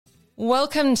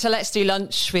Welcome to Let's Do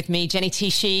Lunch with me, Jenny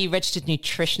Tichy, registered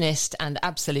nutritionist and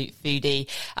absolute foodie.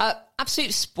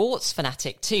 Absolute sports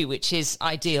fanatic too, which is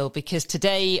ideal because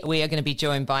today we are going to be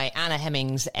joined by Anna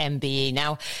Hemmings, MBE.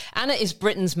 Now, Anna is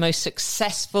Britain's most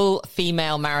successful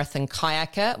female marathon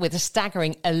kayaker with a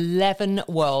staggering 11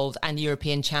 world and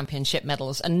European championship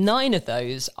medals, and 9 of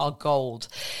those are gold.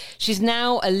 She's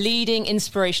now a leading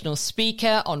inspirational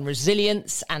speaker on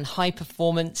resilience and high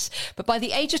performance. But by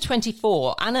the age of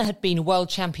 24, Anna had been world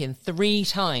champion 3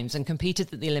 times and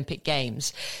competed at the Olympic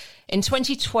Games. In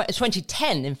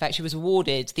 2010, in fact, she was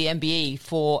awarded the MBE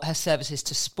for her services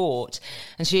to sport,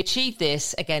 and she achieved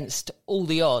this against all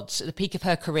the odds. At the peak of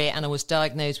her career, Anna was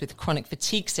diagnosed with chronic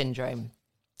fatigue syndrome,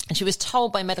 and she was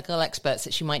told by medical experts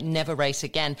that she might never race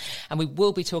again, and we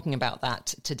will be talking about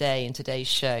that today in today's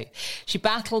show. She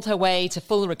battled her way to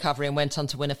full recovery and went on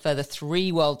to win a further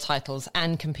 3 world titles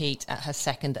and compete at her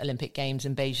second Olympic Games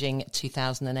in Beijing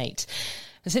 2008.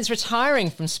 And since retiring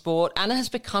from sport, Anna has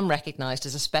become recognised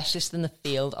as a specialist in the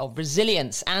field of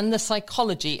resilience and the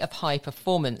psychology of high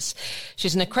performance.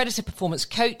 She's an accredited performance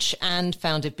coach and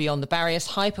founded Beyond the Barriers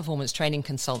high performance training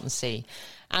consultancy.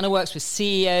 Anna works with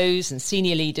CEOs and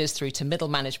senior leaders through to middle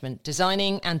management,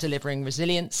 designing and delivering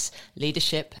resilience,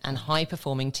 leadership and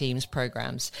high-performing teams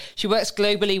programs. She works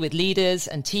globally with leaders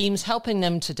and teams, helping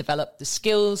them to develop the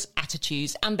skills,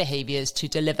 attitudes and behaviours to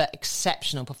deliver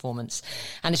exceptional performance.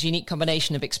 Anna's unique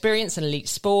combination of experience in elite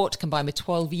sport, combined with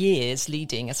 12 years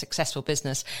leading a successful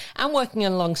business and working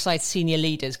alongside senior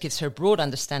leaders, gives her a broad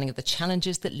understanding of the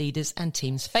challenges that leaders and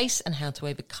teams face and how to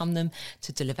overcome them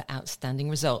to deliver outstanding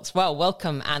results. Well,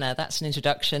 welcome, Anna. That's an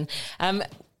introduction. Can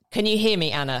you hear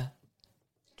me, Anna?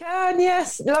 Can,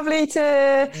 yes. Lovely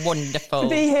to Wonderful.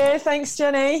 be here. Thanks,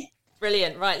 Jenny.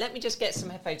 Brilliant. Right, let me just get some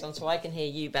headphones on so I can hear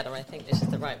you better. I think this is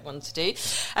the right one to do.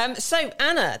 So,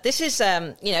 Anna, this is,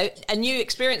 a new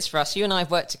experience for us. You and I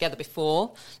have worked together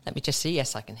before. Let me just see.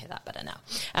 Yes, I can hear that better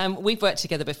now. We've worked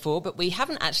together before, but we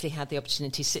haven't actually had the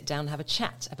opportunity to sit down and have a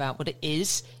chat about what it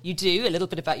is you do, a little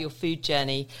bit about your food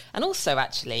journey, and also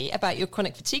actually about your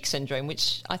chronic fatigue syndrome,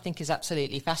 which I think is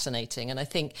absolutely fascinating. And I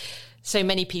think so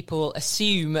many people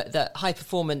assume that high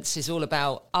performance is all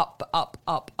about up, up,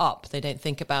 up, up. They don't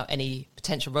think about any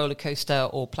potential roller coaster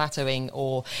or plateauing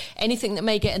or anything that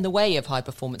may get in the way of high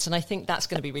performance. And I think that's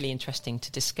going to be really interesting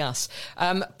to discuss.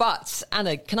 But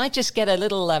Anna, can I just get a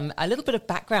little bit of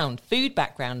background, food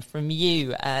background from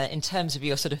you in terms of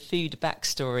your sort of food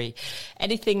backstory?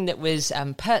 Anything that was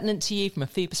pertinent to you from a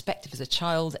food perspective as a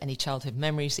child? Any childhood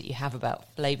memories that you have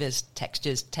about flavours,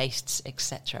 textures, tastes,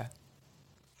 etc.?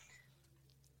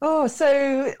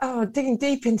 Digging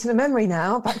deep into the memory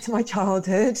now, back to my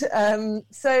childhood.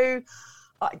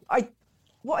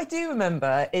 What I do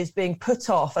remember is being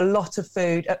put off a lot of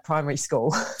food at primary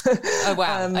school. Oh,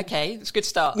 wow. Okay, it's a good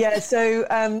start. Yeah,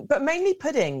 but mainly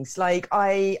puddings.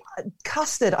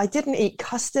 Custard. I didn't eat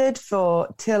custard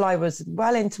till I was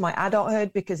well into my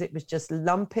adulthood because it was just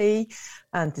lumpy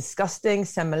and disgusting.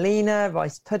 Semolina,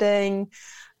 rice pudding,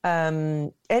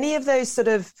 any of those sort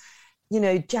of,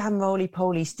 jam,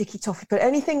 roly-poly, sticky toffee, but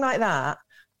anything like that,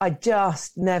 I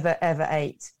just never, ever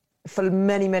ate for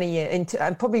many, many years,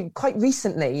 and probably quite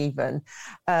recently even.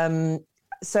 That's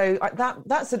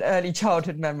an early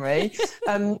childhood memory.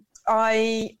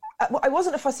 I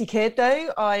wasn't a fussy kid,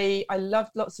 though. I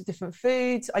loved lots of different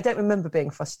foods. I don't remember being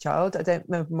a fussy child. I don't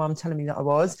remember Mum telling me that I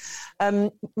was.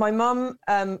 My mum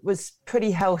was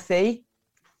pretty healthy.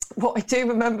 What I do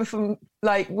remember from,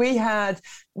 we had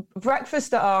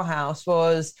breakfast at our house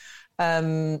was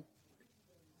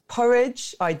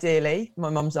porridge, ideally, in my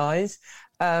mum's eyes,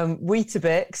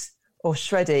 Weetabix or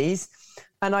Shreddies.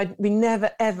 And we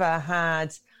never, ever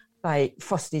had,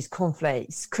 Frosties,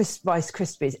 cornflakes, Rice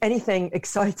Krispies, anything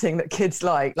exciting that kids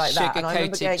like that.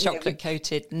 Sugar-coated,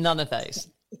 chocolate-coated, none of those.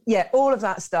 Yeah, all of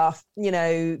that stuff,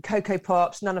 Cocoa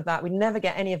Pops, none of that. We'd never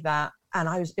get any of that.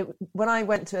 And when I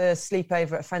went to a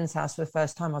sleepover at a friend's house for the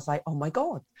first time, I was like, oh my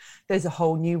God, there's a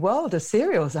whole new world of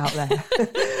cereals out there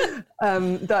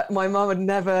that my mum had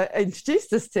never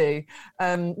introduced us to.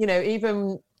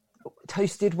 Even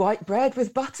toasted white bread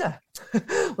with butter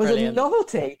was Brilliant. A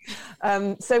novelty.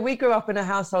 So we grew up in a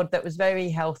household that was very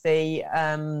healthy.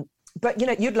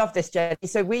 But, you'd love this, Jenny.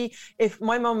 So if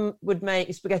my mum would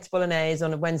make spaghetti bolognese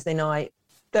on a Wednesday night,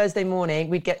 Thursday morning,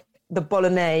 we'd get the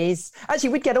bolognese. Actually,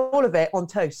 we'd get all of it on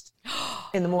toast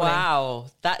in the morning. Wow,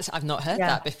 I've not heard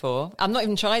that before. I've not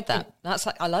even tried that.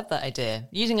 I love that idea.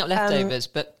 Using up leftovers,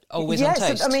 but always on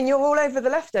toast. Yes, you're all over the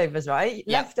leftovers, right?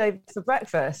 Yep. Leftovers for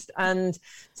breakfast. And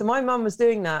so my mum was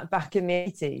doing that back in the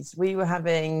 80s. We were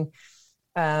having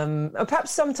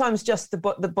perhaps sometimes just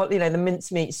the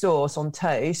mincemeat sauce on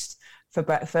toast for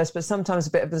breakfast, but sometimes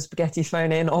a bit of the spaghetti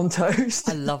thrown in on toast.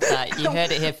 I love that. You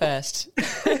heard it here first.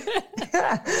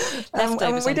 Yeah.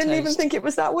 And we didn't even think it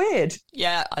was that weird.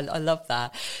 Yeah, I love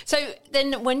that. So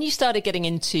then when you started getting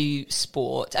into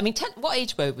sport, I mean, what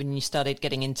age were you when you started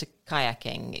getting into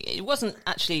kayaking? It wasn't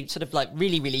actually sort of like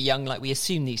really, really young like we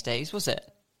assume these days, was it?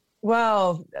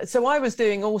 Well, so I was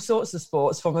doing all sorts of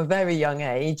sports from a very young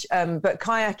age, but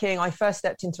kayaking, I first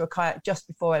stepped into a kayak just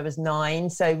before I was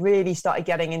 9, so really started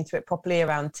getting into it properly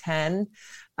around 10,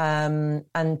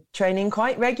 and training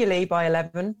quite regularly by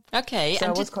 11. Okay. So I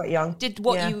was quite young. Did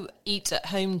what you eat at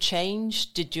home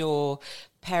change? Did your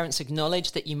parents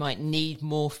acknowledge that you might need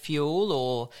more fuel,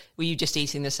 or were you just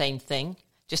eating the same thing,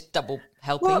 just double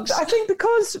helpings? Well, I think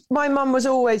because my mum was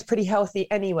always pretty healthy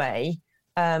anyway,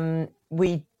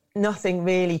 nothing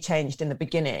really changed in the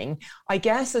beginning. I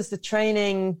guess as the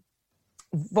training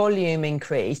volume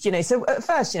increased, so at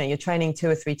first, you're training 2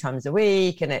 or 3 times a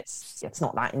week and it's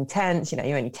not that intense,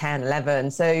 you're only 10,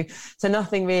 11. So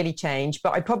nothing really changed,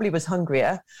 but I probably was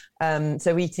hungrier.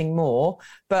 So eating more,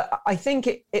 but I think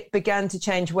it began to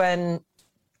change when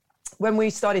we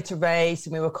started to race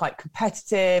and we were quite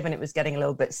competitive and it was getting a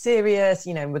little bit serious,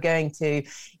 we're going to,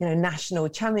 national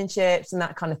championships and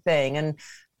that kind of thing.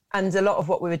 And a lot of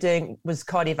what we were doing was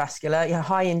cardiovascular,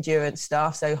 high endurance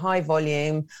stuff, so high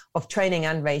volume of training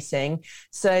and racing.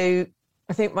 So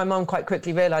I think my mum quite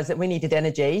quickly realised that we needed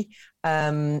energy,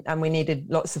 and we needed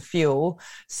lots of fuel.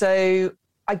 So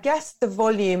I guess the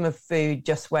volume of food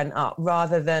just went up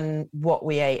rather than what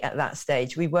we ate at that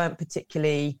stage. We weren't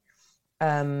particularly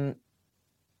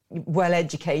well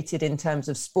educated in terms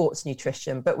of sports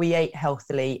nutrition, but we ate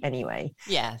healthily anyway.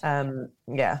 Yeah.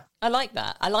 Yeah. I like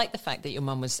that. I like the fact that your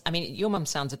mum your mum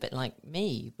sounds a bit like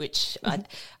me, which I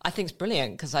think is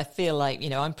brilliant, because I feel like,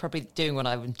 I'm probably doing what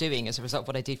I'm doing as a result of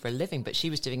what I do for a living, but she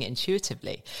was doing it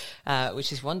intuitively,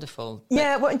 which is wonderful. But...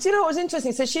 Yeah. Well, do you know what was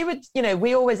interesting? So she would,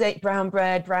 we always ate brown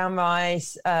bread, brown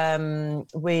rice,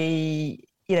 we,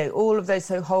 all of those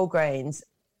whole grains,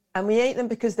 and we ate them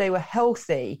because they were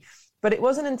healthy. But it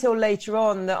wasn't until later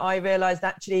on that I realised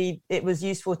actually it was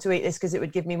useful to eat this because it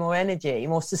would give me more energy,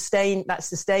 more sustained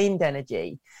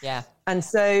energy. Yeah. And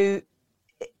so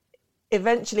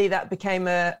eventually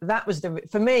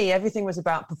for me, everything was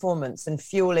about performance and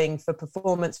fueling for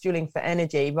performance, fueling for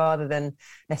energy rather than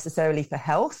necessarily for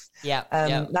health. Yeah.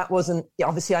 That wasn't,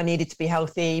 obviously I needed to be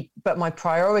healthy, but my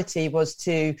priority was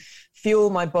to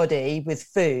fuel my body with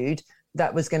food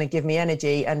that was going to give me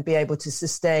energy and be able to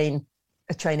sustain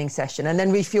a training session and then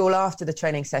refuel after the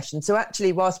training session. So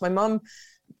actually, whilst my mum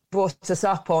brought us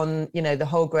up on, the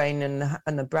whole grain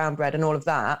and the brown bread and all of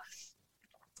that,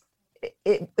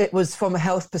 it was from a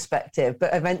health perspective,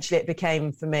 but eventually it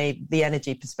became for me the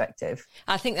energy perspective.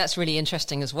 I think that's really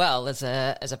interesting as well as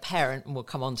a parent, and we'll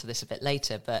come on to this a bit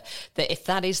later, but that if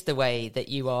that is the way that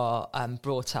you are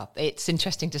brought up, it's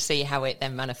interesting to see how it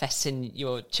then manifests in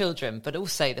your children. But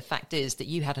also the fact is that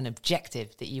you had an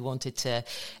objective that you wanted to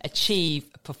achieve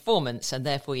performance, and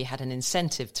therefore you had an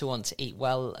incentive to want to eat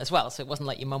well as well. So it wasn't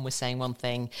like your mum was saying one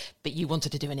thing, but you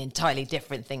wanted to do an entirely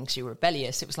different thing because you were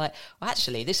rebellious. It was like, well,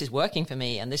 actually, this is working for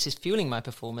me and this is fueling my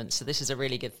performance, so this is a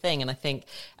really good thing. And I think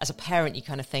as a parent you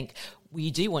kind of think, well,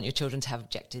 you do want your children to have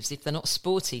objectives if they're not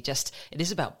sporty. Just it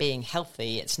is about being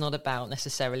healthy. It's not about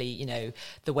necessarily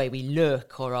the way we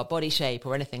look or our body shape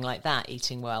or anything like that,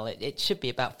 eating well. It should be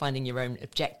about finding your own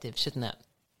objective, shouldn't it?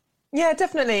 Yeah,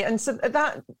 definitely. And so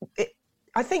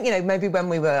I think, maybe when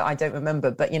we were, I don't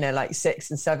remember, but, like 6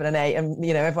 and 7 and 8 and,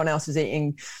 everyone else was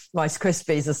eating Rice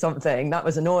Krispies or something, that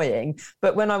was annoying.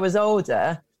 But when I was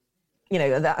older,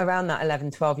 around that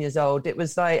 11, 12 years old, it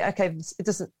was like, okay, it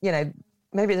doesn't,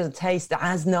 maybe it doesn't taste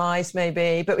as nice,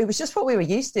 maybe, but it was just what we were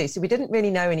used to. So we didn't really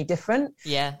know any different.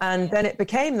 Yeah. And then it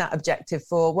became that objective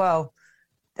I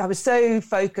was so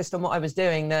focused on what I was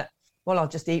doing that, I'll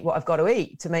just eat what I've got to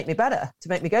eat to make me better, to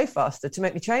make me go faster, to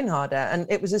make me train harder. And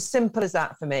it was as simple as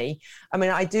that for me. I mean,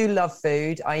 I do love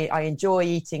food. I enjoy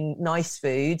eating nice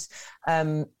foods.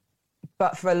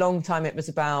 But for a long time, it was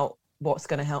about what's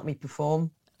going to help me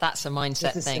perform. That's a mindset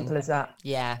it's as thing. Simple as that.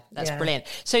 Yeah, that's brilliant.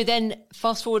 So then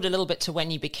fast forward a little bit to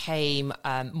when you became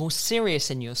more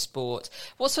serious in your sport.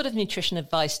 What sort of nutrition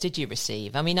advice did you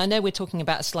receive? I mean, I know we're talking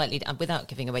about a slightly, without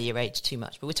giving away your age too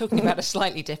much, but we're talking about a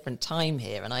slightly different time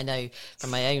here. And I know from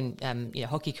my own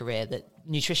hockey career that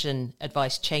nutrition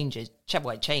advice changed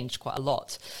quite a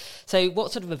lot. So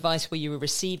what sort of advice were you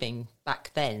receiving back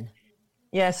then?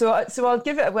 Yeah, so I'll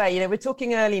give it away. We're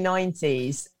talking early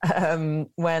 90s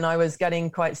when I was getting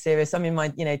quite serious. I'm in my,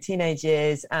 teenage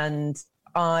years, and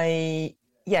I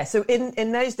yeah, so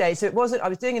in those days, so it wasn't, I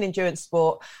was doing an endurance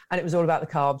sport and it was all about the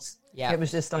carbs. Yeah. It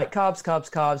was just like carbs, carbs,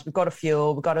 carbs. We've got to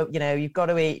fuel. We've got to, you've got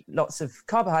to eat lots of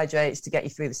carbohydrates to get you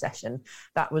through the session.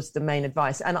 That was the main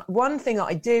advice. And one thing that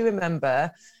I do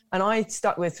remember, and I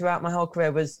stuck with throughout my whole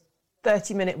career, was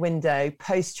 30-minute window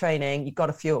post-training. You've got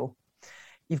to fuel.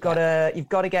 You've got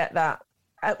to get that.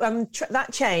 That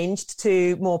changed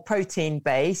to more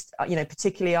protein-based,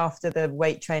 particularly after the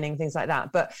weight training, things like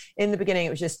that. But in the beginning, it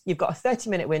was just, you've got a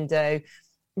 30-minute window.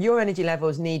 Your energy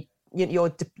levels need,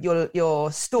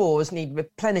 your stores need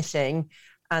replenishing,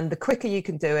 and the quicker you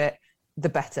can do it, the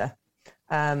better.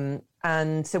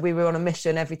 And so we were on a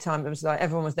mission every time. It was like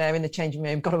everyone was there in the changing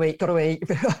room, got to eat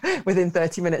within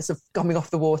 30 minutes of coming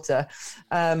off the water.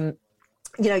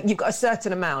 You've got a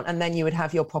certain amount, and then you would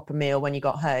have your proper meal when you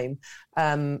got home.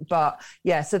 But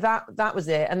yeah, so that was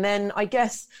it. And then I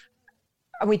guess,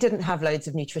 and we didn't have loads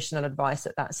of nutritional advice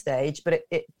at that stage, but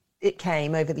it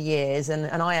came over the years,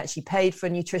 and I actually paid for a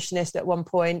nutritionist at one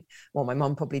point. Well, my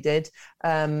mum probably did.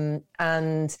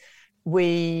 And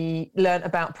we learned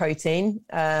about protein.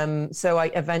 So I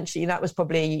eventually, that was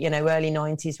probably, early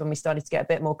 90s when we started to get a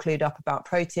bit more clued up about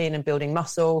protein and building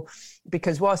muscle,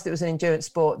 because whilst it was an endurance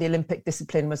sport, the Olympic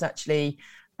discipline was actually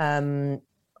more,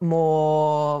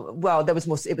 well, there was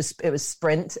more, it was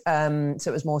sprint. So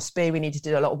it was more speed. We needed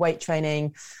to do a lot of weight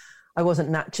training. I wasn't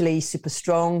naturally super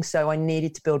strong, so I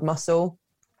needed to build muscle.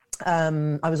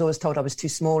 I was always told I was too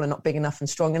small and not big enough and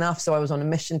strong enough. So I was on a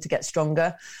mission to get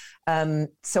stronger.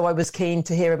 So I was keen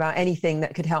to hear about anything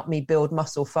that could help me build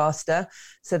muscle faster.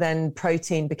 So then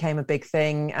protein became a big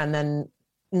thing, and then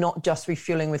not just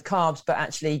refueling with carbs, but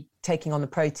actually taking on the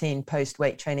protein post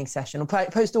weight training session, or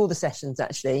post all the sessions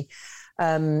actually.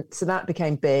 So that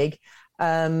became big.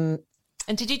 And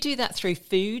did you do that through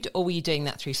food, or were you doing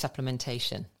that through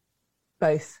supplementation?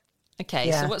 Both. Okay.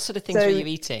 Yeah. So what sort of things were you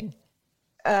eating?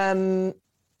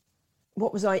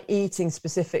 What was I eating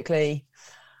specifically?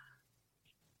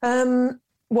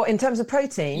 What, in terms of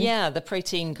protein? Yeah, the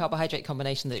protein carbohydrate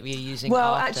combination that we were using.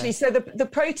 Well, after. actually, so the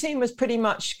protein was pretty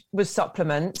much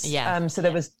supplements. Yeah. So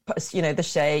there was, the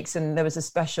shakes, and there was a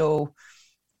special.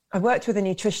 I worked with a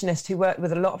nutritionist who worked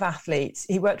with a lot of athletes.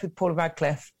 He worked with Paul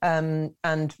Radcliffe and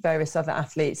various other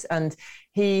athletes, and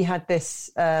he had this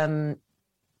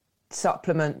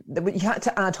supplement that you had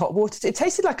to add hot water to. It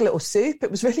tasted like a little soup. It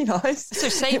was really nice. So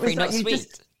savoury, not sweet.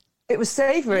 It was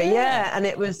savoury, yeah. And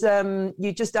it was,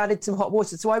 you just added some hot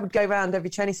water. So I would go around every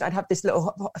training session. I'd have this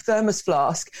little thermos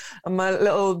flask, and my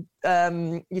little,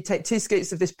 you take 2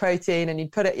 scoops of this protein and you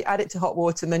add it to hot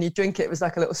water, and then you drink it. It was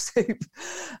like a little soup.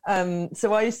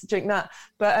 So I used to drink that.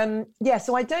 But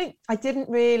so I didn't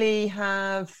really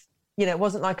have, it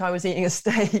wasn't like I was eating a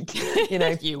steak,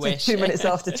 You wish. 2 minutes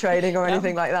after training or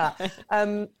anything like that.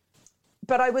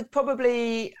 But I would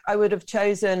have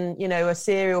chosen, a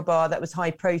cereal bar that was high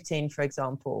protein, for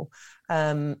example,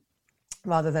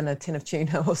 rather than a tin of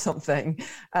tuna or something.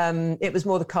 It was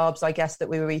more the carbs, I guess, that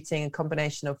we were eating, a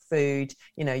combination of food,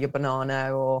 your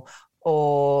banana or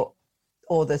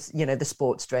the, the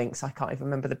sports drinks. I can't even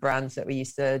remember the brands that we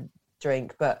used to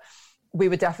drink, but we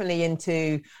were definitely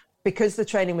into, because the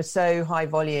training was so high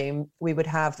volume, we would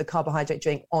have the carbohydrate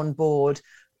drink on board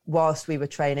whilst we were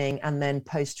training, and then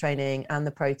post-training, and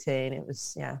the protein. It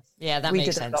was, that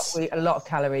makes sense. A lot of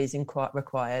calories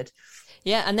required.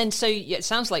 Yeah, and then so it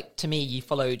sounds like to me you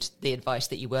followed the advice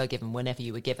that you were given whenever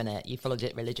you were given it. You followed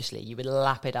it religiously. You would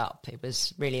lap it up. It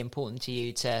was really important to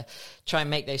you to try and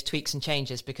make those tweaks and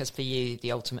changes, because for you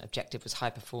the ultimate objective was high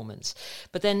performance.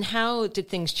 But then how did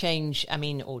things change? I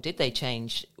mean, or did they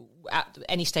change at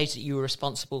any stage that you were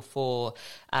responsible for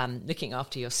looking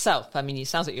after yourself? I mean, it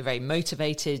sounds like you're very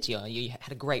motivated. You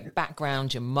had a great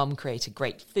background. Your mum created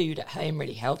great food at home,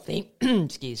 really healthy.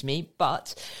 Excuse me.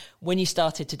 But when you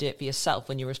started to do it for yourself,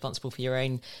 when you're responsible for your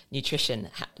own nutrition,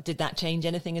 did that change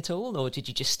anything at all? Or did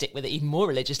you just stick with it even more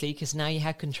religiously because now you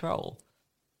had control?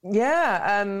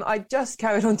 Yeah, I just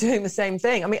carried on doing the same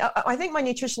thing. I mean, I think my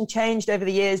nutrition changed over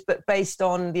the years, but based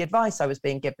on the advice I was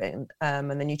being given and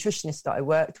the nutritionist that I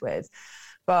worked with.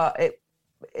 But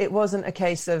it wasn't a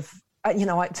case of, I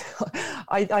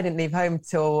didn't leave home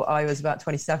till I was about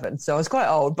 27. So I was quite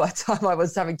old by the time I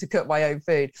was having to cook my own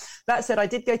food. That said, I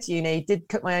did go to uni, did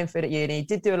cook my own food at uni,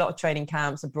 did do a lot of training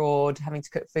camps abroad, having to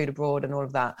cook food abroad and all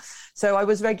of that. So I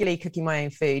was regularly cooking my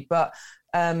own food, but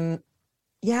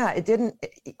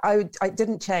it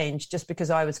didn't change just because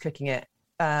I was cooking it.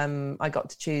 I got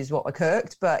to choose what I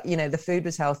cooked, but the food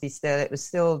was healthy still. It was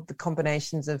still the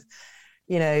combinations of,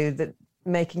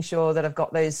 making sure that I've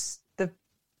got the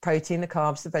protein, the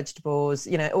carbs, the vegetables,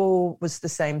 it all was the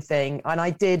same thing. And I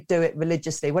did do it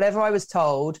religiously. Whatever I was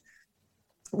told,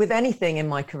 with anything in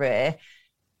my career,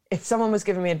 if someone was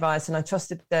giving me advice and I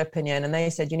trusted their opinion and they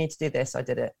said, you need to do this, I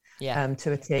did it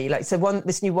to a T. Like, so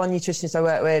this new one nutritionist I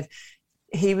work with,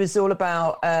 he was all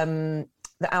about the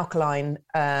alkaline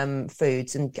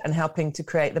foods and helping to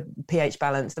create the pH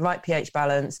balance, the right pH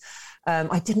balance.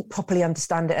 I didn't properly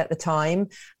understand it at the time,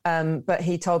 but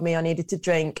he told me I needed to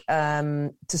drink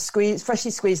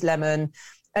freshly squeezed lemon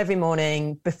every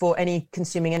morning before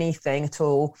consuming anything at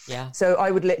all. Yeah. So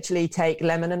I would literally take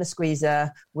lemon and a squeezer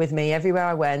with me everywhere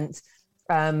I went.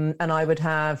 And I would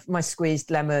have my squeezed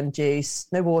lemon juice,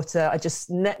 no water. I just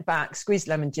net back squeezed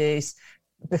lemon juice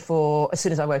as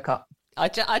soon as I woke up. I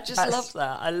just love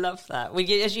that. I love that.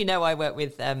 As you know, I work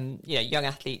with young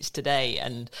athletes today,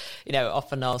 and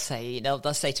often I'll say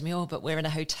they'll say to me, "Oh, but we're in a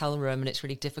hotel room and it's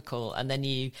really difficult." And then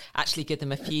you actually give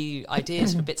them a few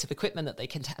ideas for bits of equipment that they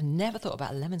can. I've never thought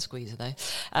about a lemon squeezer though,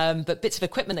 but bits of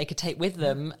equipment they could take with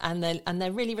them, and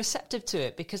they're really receptive to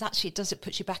it because actually it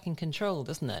puts you back in control,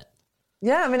 doesn't it?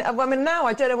 Yeah, I mean, now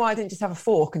I don't know why I didn't just have a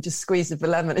fork and just squeeze the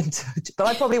lemon into it, but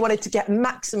I probably wanted to get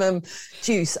maximum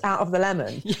juice out of the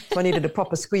lemon, so I needed a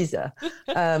proper squeezer.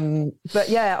 But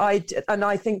yeah,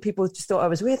 I think people just thought I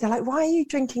was weird. They're like, "Why are you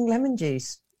drinking lemon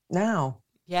juice now?"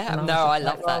 Yeah, no, I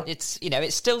love that. It's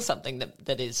it's still something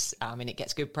that is. I mean, it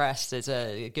gets good press. There's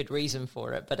a good reason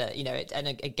for it, but and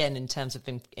again, in terms of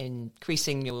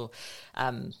increasing your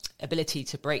ability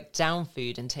to break down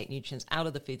food and take nutrients out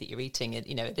of the food that you're eating, it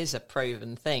is a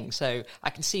proven thing. So I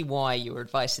can see why you were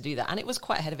advised to do that, and it was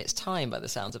quite ahead of its time by the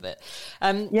sounds of it.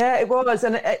 Yeah, it was,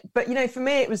 but for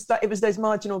me, it was those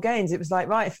marginal gains. It was like,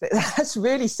 right, that's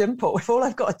really simple. If all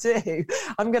I've got to do,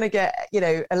 I'm going to get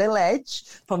a little edge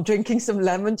from drinking some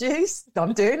lemon juice,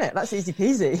 I'm doing it. That's easy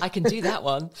peasy. I can do that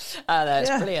one. That's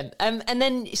brilliant. And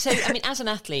then, so I mean, as an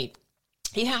athlete,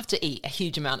 you have to eat a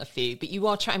huge amount of food, but you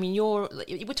are trying. I mean,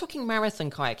 we're talking marathon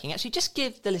kayaking. Actually, just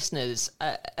give the listeners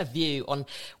a view on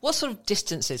what sort of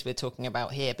distances we're talking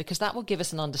about here, because that will give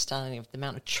us an understanding of the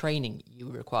amount of training you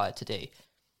were required to do.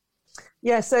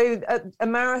 Yeah, so a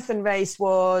marathon race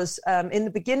was, in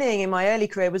the beginning, in my early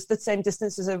career, was the same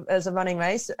distance as a running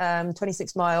race,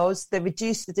 26 miles. They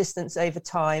reduced the distance over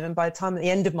time. And by the time at the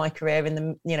end of my career,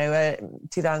 in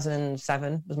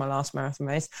 2007 was my last marathon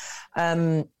race,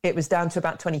 it was down to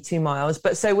about 22 miles.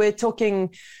 But so we're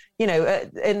talking, in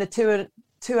the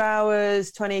 2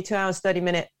 hours,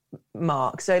 30-minute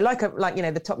mark. So like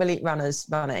the top elite runners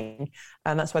running,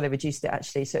 and that's why they reduced it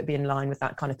actually, so it'd be in line with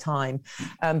that kind of time.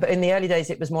 But in the early days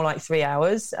it was more like 3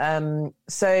 hours.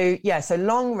 So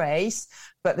long race,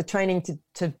 but the training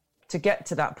to get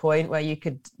to that point where you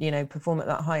could perform at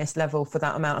that highest level for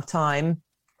that amount of time,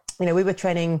 we were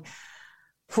training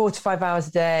 4 to 5 hours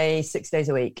a day, 6 days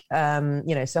a week.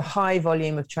 So high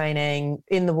volume of training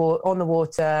on the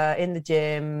water, in the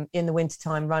gym, in the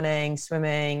wintertime, running,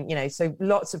 swimming, so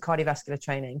lots of cardiovascular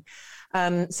training.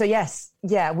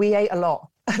 We ate a lot.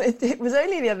 It was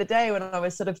only the other day when I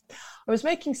was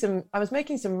making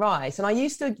some rice, and I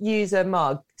used to use a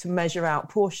mug to measure out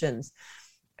portions.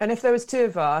 And if there was 2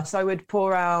 of us, I would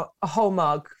pour out a whole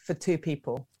mug for 2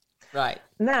 people. Right.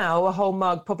 Now a whole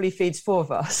mug probably feeds 4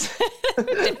 of us.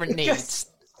 Different needs.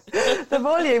 The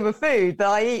volume of food that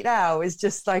I eat now is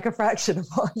just like a fraction of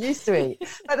what I used to eat.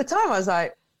 At the time I was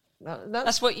like,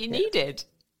 that's what you needed.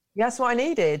 That's what I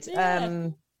needed.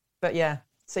 Yeah.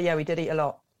 We did eat a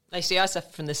lot. I suffer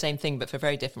from the same thing, but for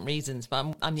very different reasons.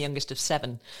 But I'm the youngest of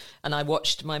 7, and I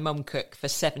watched my mum cook for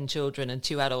 7 children and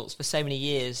 2 adults for so many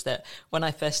years that when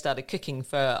I first started cooking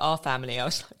for our family, I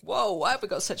was like, whoa, why have we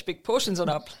got such big portions on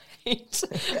our plate?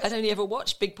 I'd only ever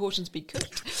watched big portions be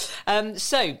cooked.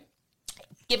 So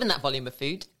given that volume of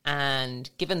food and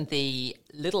given the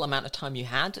little amount of time you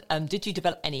had, did you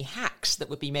develop any hacks that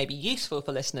would be maybe useful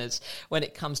for listeners when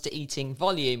it comes to eating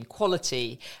volume,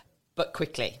 quality, but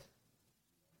quickly?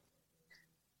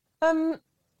 I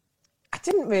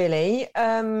didn't really.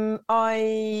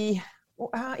 I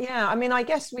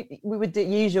guess we would do the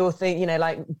usual thing,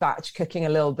 like batch cooking a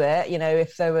little bit,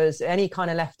 if there was any kind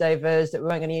of leftovers that we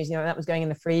weren't going to use, that was going in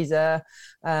the freezer.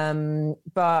 I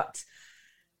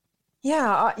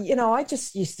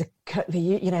just used to cook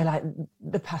like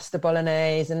the pasta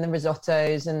bolognese and the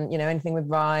risottos and, anything with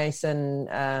rice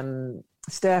and,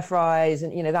 stir fries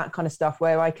and that kind of stuff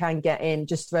where I can get in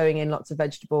just throwing in lots of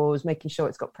vegetables, making sure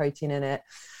it's got protein in it.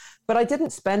 But I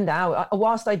didn't spend out,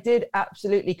 whilst I did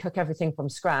absolutely cook everything from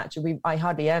scratch. I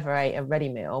hardly ever ate a ready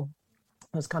meal.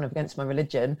 I was kind of against my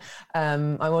religion.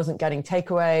 I wasn't getting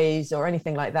takeaways or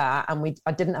anything like that, and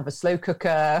I didn't have a slow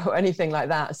cooker or anything like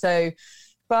that. So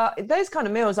but those kind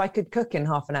of meals I could cook in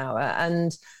half an hour,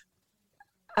 and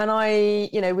And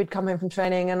we'd come home from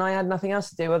training and I had nothing else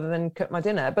to do other than cook my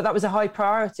dinner. But that was a high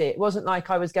priority. It wasn't like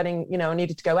I was getting, I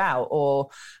needed to go out or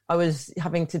I was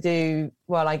having to do,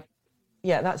 at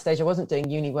that stage I wasn't doing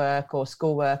uni work or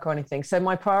school work or anything. So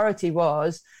my priority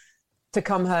was to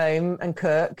come home and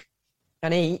cook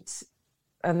and eat.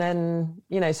 And then,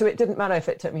 so it didn't matter if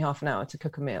it took me half an hour to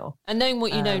cook a meal. And knowing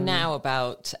what you know now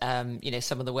about,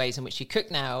 some of the ways in which you cook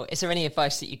now, is there any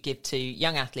advice that you give to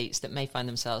young athletes that may find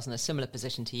themselves in a similar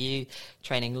position to you,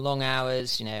 training long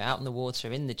hours, out in the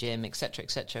water, in the gym, et cetera,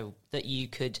 that you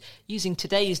could, using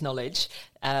today's knowledge,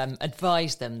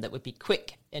 advise them that would be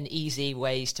quick and easy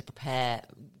ways to prepare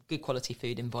good quality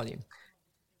food in volume?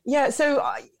 Yeah, so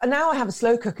now I have a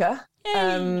slow cooker.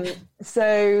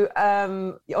 Obviously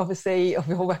of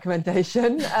your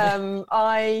recommendation,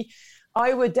 I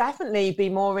would definitely be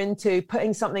more into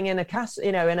putting something in in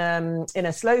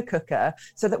a slow cooker,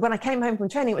 so that when I came home from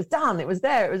training, it was done, it was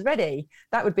there, it was ready.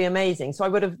 That would be amazing. So I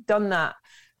would have done that,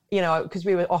 because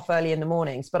we were off early in the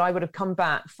mornings, but I would have come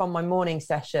back from my morning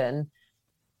session.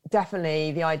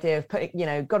 Definitely the idea of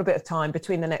putting, got a bit of time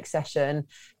between the next session,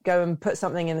 go and put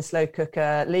something in the slow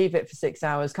cooker, leave it for 6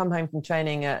 hours, come home from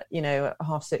training at, at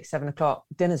 6:30, 7 o'clock,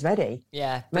 dinner's ready.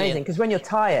 Yeah. Amazing. Because when you're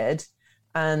tired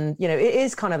and, it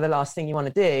is kind of the last thing you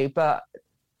want to do, but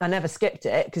I never skipped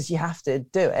it because you have to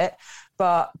do it.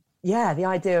 But yeah, the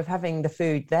idea of having the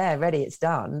food there ready, it's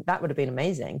done, that would have been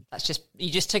amazing. You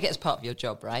just took it as part of your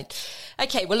job, right?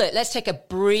 Okay, well, look, let's take a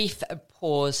brief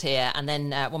pause here. And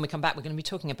then when we come back, we're going to be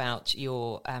talking about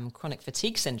your chronic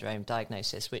fatigue syndrome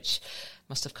diagnosis, which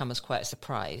must have come as quite a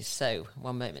surprise. So,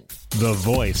 one moment. The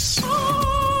voice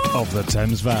of the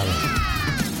Thames Valley.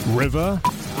 River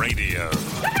Radio.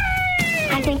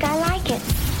 I think I like it.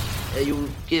 You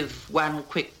give one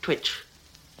quick twitch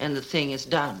and the thing is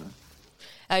done.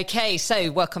 Okay,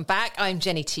 so welcome back. I'm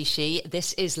Jenny Tichy.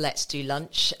 This is Let's Do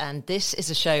Lunch, and this is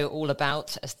a show all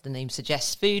about, as the name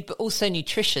suggests, food, but also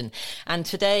nutrition. And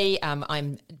today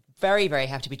I'm very, very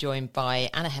happy to be joined by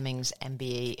Anna Hemmings,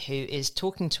 MBE, who is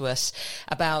talking to us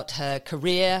about her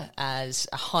career as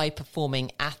a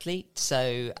high-performing athlete.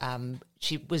 So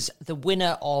she was the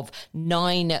winner of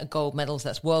 9 gold medals.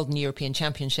 That's World and European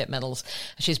Championship medals.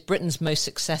 She's Britain's most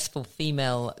successful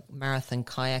female marathon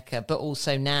kayaker, but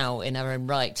also now, in her own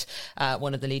right,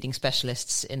 one of the leading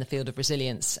specialists in the field of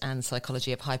resilience and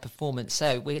psychology of high performance.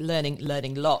 So we're learning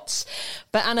lots.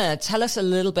 But Anna, tell us a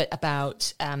little bit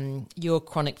about your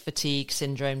chronic fatigue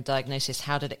syndrome diagnosis.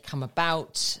 How did it come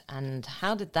about, and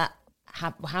how did that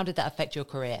affect your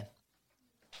career?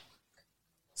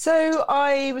 So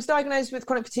I was diagnosed with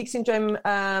chronic fatigue syndrome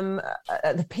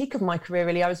at the peak of my career,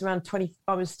 really. I was around 20,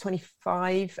 I was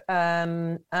 25.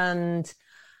 And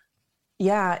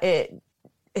yeah, it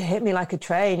hit me like a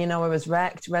train. I was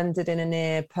wrecked, rendered in a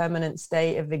near permanent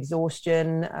state of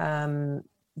exhaustion,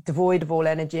 devoid of all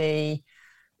energy.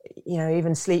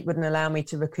 Even sleep wouldn't allow me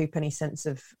to recoup any sense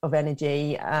of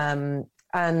energy. And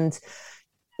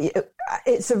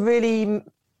it's a really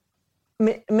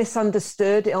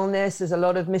misunderstood illness. There's a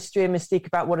lot of mystery and mystique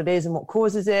about what it is and what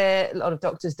causes it. A lot of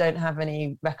doctors don't have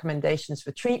any recommendations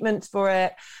for treatments for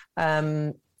it.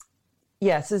 So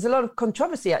there's a lot of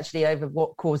controversy actually over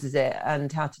what causes it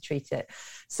and how to treat it.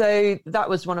 So that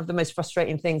was one of the most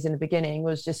frustrating things in the beginning,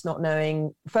 was just not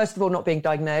knowing, first of all, not being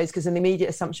diagnosed, because an immediate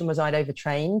assumption was I'd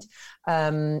overtrained.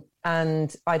 And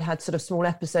I'd had sort of small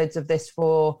episodes of this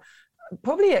for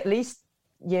probably at least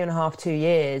 1.5 to 2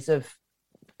 years, of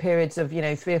periods of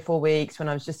 3 or 4 weeks when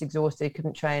I was just exhausted,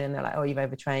 couldn't train, and they're like, oh, you've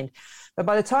overtrained. But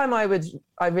by the time I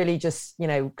really just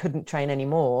couldn't train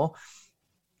anymore,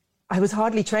 I was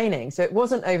hardly training. So it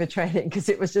wasn't overtraining, because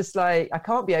it was just like, I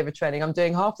can't be overtraining. I'm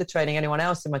doing half the training anyone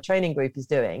else in my training group is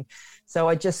doing. So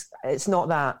it's not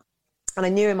that. And I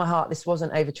knew in my heart this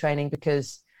wasn't overtraining,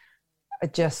 because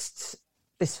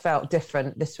this felt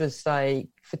different. This was like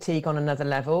fatigue on another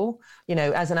level.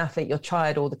 As an athlete, you're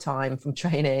tired all the time from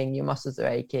training, your muscles are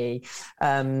achy.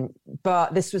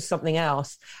 But this was something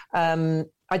else.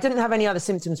 I didn't have any other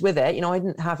symptoms with it. I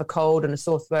didn't have a cold and a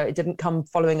sore throat. It didn't come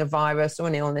following a virus or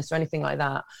an illness or anything like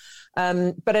that.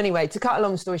 But anyway, to cut a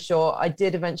long story short, I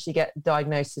did eventually get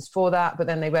diagnosis for that. But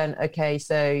then they went, okay,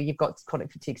 so you've got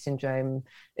chronic fatigue syndrome.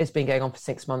 It's been going on for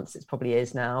 6 months. It probably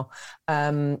is now.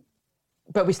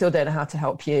 But we still don't know how to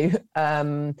help you.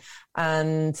 So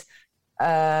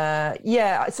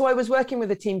I was working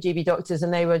with a team GB doctors,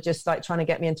 and they were just like trying to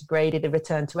get me integrated, a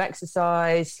return to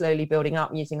exercise, slowly building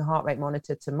up, using a heart rate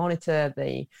monitor to monitor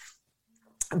the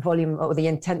volume or the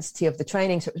intensity of the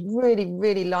training. So it was really,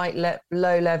 really light,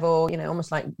 low level,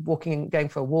 almost like going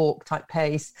for a walk type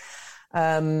pace.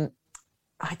 I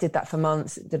did that for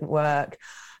months. It didn't work.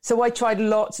 So I tried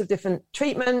lots of different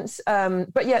treatments.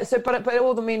 But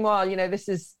all the meanwhile, this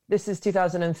is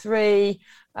 2003.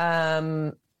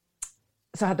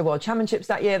 So I had the World Championships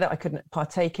that year that I couldn't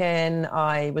partake in.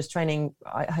 I was training,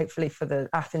 hopefully, for the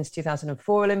Athens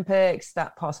 2004 Olympics.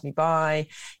 That passed me by.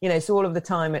 So all of the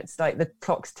time, it's like the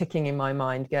clock's ticking in my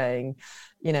mind going,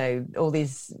 all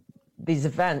these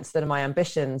events that are my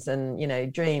ambitions and,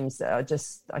 dreams that are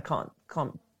just, I can't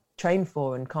train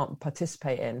for and can't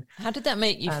participate in. How did that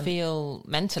make you feel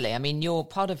mentally? I mean,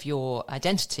 part of your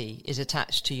identity is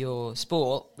attached to your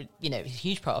sport, it's a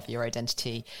huge part of your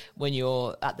identity when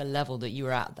you're at the level that you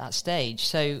were at that stage.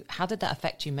 So how did that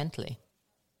affect you mentally?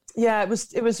 Yeah, it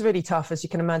was really tough, as you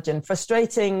can imagine.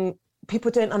 Frustrating. People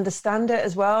don't understand it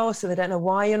as well, so they don't know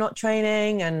why you're not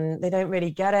training, and they don't really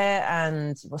get it.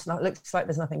 And looks like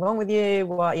there's nothing wrong with you.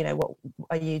 What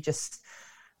are you just?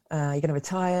 You're going to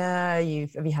retire?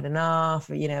 Have you had enough?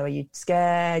 Are you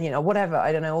scared? Whatever.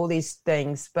 I don't know, all these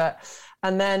things.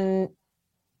 And then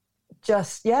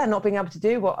just, not being able to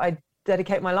do what I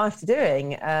dedicate my life to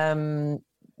doing,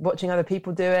 watching other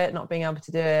people do it, not being able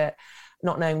to do it,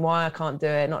 not knowing why I can't do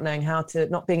it, not knowing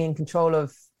not being in control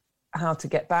of how to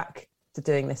get back to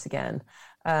doing this again.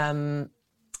 Devastating.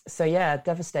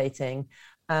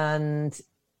 And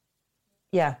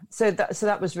so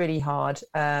that was really hard.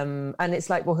 And it's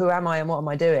like, well, who am I and what am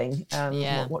I doing?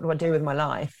 What do I do with my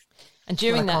life? And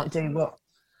during that, I can't do what?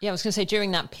 Yeah, I was going to say,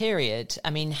 during that period, I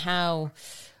mean,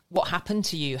 what happened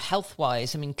to you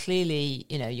health-wise? I mean, clearly,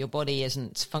 your body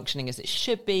isn't functioning as it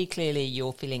should be. Clearly,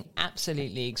 you're feeling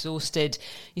absolutely exhausted.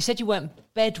 You said you weren't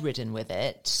bedridden with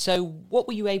it. So what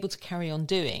were you able to carry on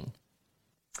doing?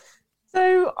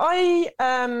 So I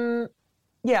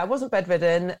wasn't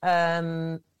bedridden.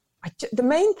 The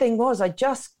main thing was I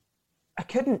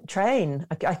couldn't train.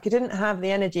 I didn't have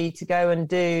the energy to go and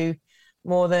do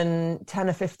more than 10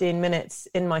 or 15 minutes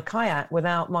in my kayak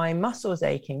without my muscles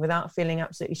aching, without feeling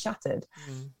absolutely shattered.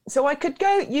 So I could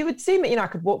go, you would see me, I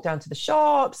could walk down to the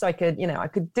shops, I could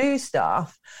do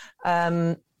stuff,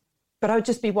 but I would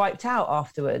just be wiped out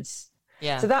afterwards.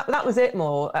 Yeah. So that was it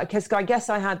more, because I guess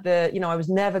I had I was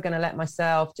never going to let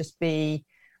myself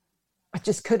I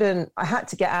just couldn't. I had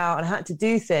to get out and I had to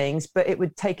do things, but it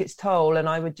would take its toll. And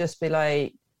I would just be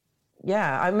like,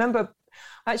 I remember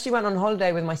I actually went on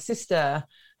holiday with my sister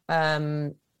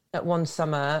at one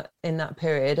summer in that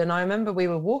period. And I remember we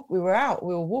were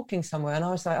walking somewhere and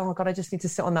I was like, oh my God, I just need to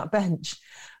sit on that bench.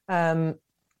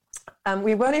 And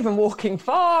we weren't even walking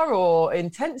far or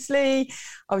intensely.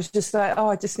 I was just like,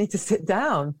 I just need to sit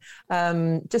down.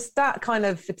 Just that kind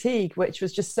of fatigue, which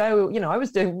was just so, I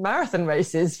was doing marathon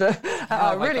races at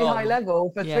a really high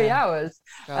level for 3 hours.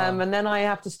 And then I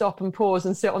have to stop and pause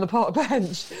and sit on the park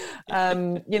bench,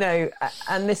 and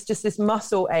this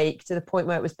muscle ache to the point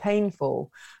where it was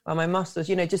painful. My muscles,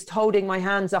 just holding my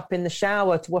hands up in the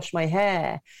shower to wash my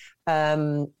hair,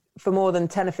 for more than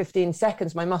 10 or 15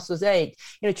 seconds, my muscles ached.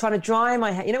 Trying to dry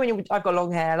my hair. I've got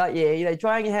long hair like you.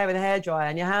 Drying your hair with a hairdryer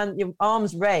and your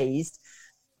arms raised.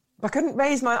 I couldn't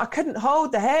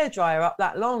hold the hairdryer up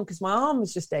that long because my arm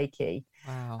was just achy.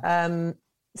 Wow.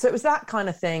 So it was that kind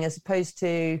of thing, as opposed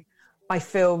to I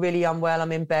feel really unwell.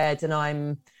 I'm in bed and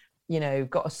I'm,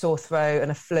 got a sore throat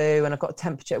and a flu and I've got a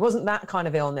temperature. It wasn't that kind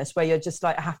of illness where you're just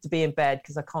like, I have to be in bed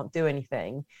because I can't do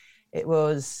anything. It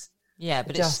was. Yeah,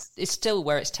 but it's still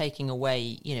where it's taking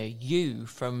away, you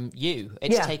from you.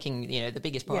 It's taking, the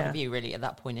biggest part of you really at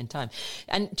that point in time.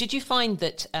 And did you find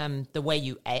that the way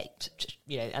you ate,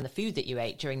 and the food that you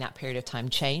ate during that period of time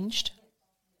changed?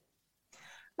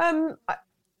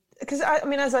 Because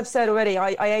as I've said already,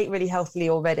 I ate really healthily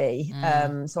already.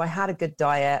 So I had a good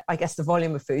diet. I guess the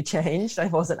volume of food changed. I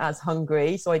wasn't as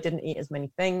hungry, so I didn't eat as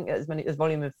many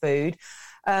volume of food.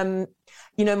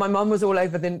 My mum was all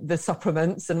over the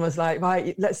supplements and was like,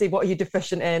 right, let's see, what are you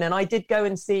deficient in? And I did go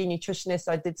and see nutritionists.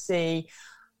 I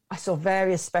saw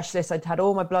various specialists. I'd had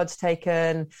all my bloods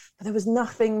taken, but there was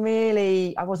nothing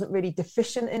really, I wasn't really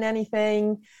deficient in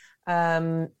anything.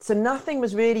 So nothing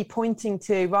was really pointing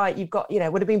to, right, you've got,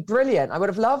 it would have been brilliant. I would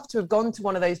have loved to have gone to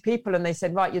one of those people and they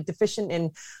said, right, you're deficient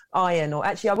in iron, or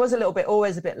actually I was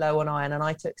always a bit low on iron and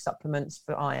I took supplements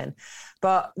for iron,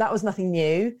 but that was nothing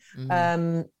new.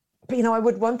 But, I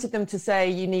would wanted them to say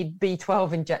you need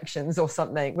B12 injections or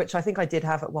something, which I think I did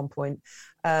have at one point.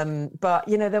 But,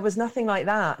 there was nothing like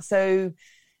that. So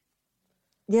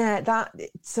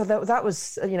that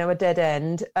was, a dead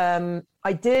end.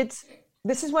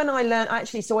 This is when I learned,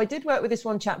 actually, so I did work with this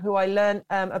one chap who I learned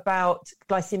about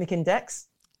glycemic index.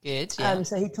 Good, yeah.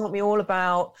 So he taught me all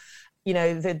about,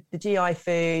 the GI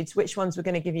foods, which ones were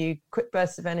going to give you quick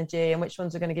bursts of energy and which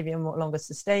ones were going to give you a more longer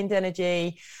sustained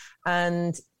energy.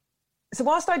 And so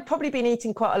whilst I'd probably been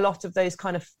eating quite a lot of those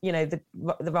kind of, the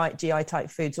right GI type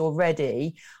foods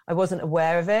already, I wasn't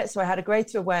aware of it. So I had a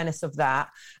greater awareness of that,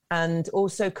 and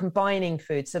also combining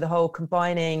foods. So the whole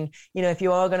combining, if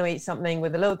you are going to eat something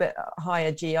with a little bit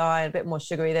higher GI and a bit more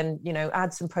sugary, then,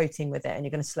 add some protein with it and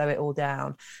you're going to slow it all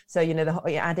down. So,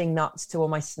 adding nuts to all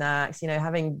my snacks,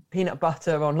 having peanut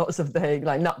butter on lots of things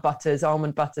like nut butters,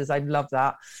 almond butters. I love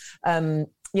that.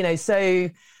 So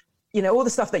all the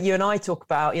stuff that you and I talk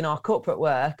about in our corporate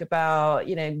work about,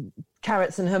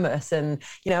 carrots and hummus and,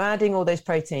 adding all those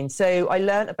proteins. So I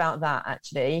learned about that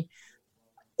actually.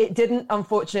 It didn't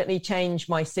unfortunately change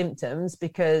my symptoms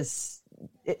because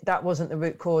that wasn't the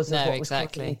root cause of what was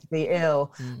causing me to be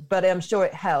ill. But I'm sure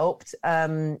it helped.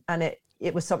 And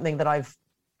it was something that I've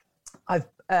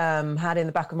had in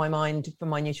the back of my mind for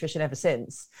my nutrition ever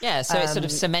since. Yeah, so it sort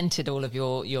of cemented all of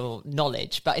your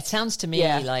knowledge. But it sounds to me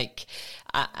like,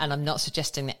 and I'm not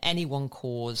suggesting that any one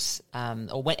cause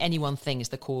or when any one thing is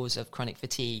the cause of chronic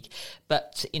fatigue,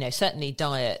 but certainly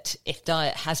diet. If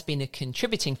diet has been a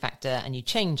contributing factor and you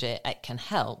change it, it can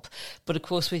help. But of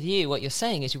course, with you, what you're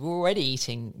saying is you were already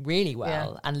eating really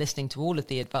well and listening to all of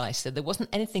the advice. So there wasn't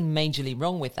anything majorly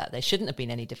wrong with that. There shouldn't have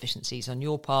been any deficiencies on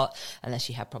your part unless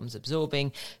you had problems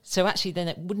absorbing. So actually, then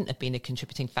it wouldn't have been a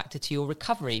contributing factor to your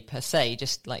recovery per se,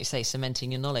 just like you say,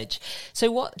 cementing your knowledge.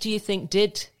 So what do you think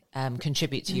did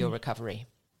contribute to your recovery?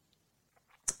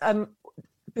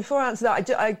 Before I answer that,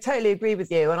 I totally agree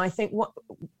with you. And I think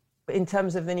in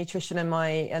terms of the nutrition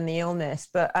and the illness,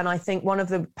 and I think one of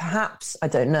the, perhaps, I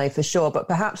don't know for sure, but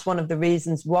perhaps one of the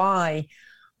reasons why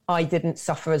I didn't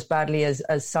suffer as badly as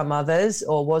some others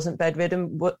or wasn't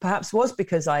bedridden perhaps was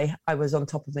because I was on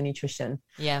top of the nutrition.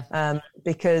 Yeah.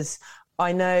 Because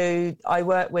I know I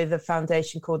work with a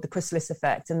foundation called the Chrysalis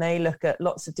Effect, and they look at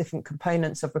lots of different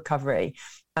components of recovery.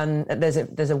 And there's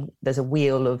a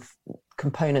wheel of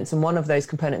components, and one of those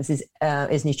components is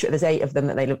nutrition. There's 8 of them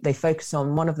that they focus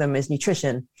on. One of them is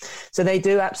nutrition. So they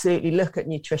do absolutely look at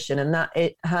nutrition, and that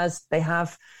they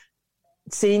have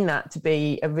seen that to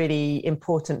be a really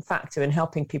important factor in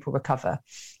helping people recover.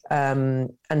 And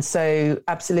so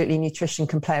absolutely nutrition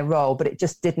can play a role, but it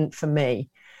just didn't for me.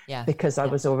 Because I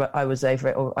was over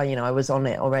it, or I was on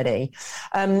it already.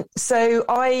 So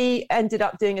I ended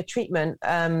up doing a treatment.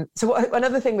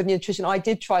 Another thing with nutrition, I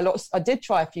did try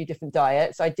a few different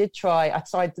diets. I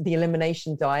tried the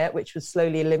elimination diet, which was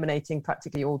slowly eliminating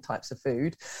practically all types of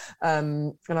food.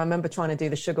 And I remember trying to do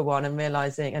the sugar one and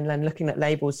realizing, and then looking at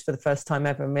labels for the first time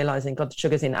ever and realizing, God, the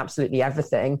sugar's in absolutely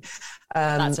everything.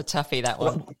 That's a toughie, that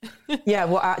one.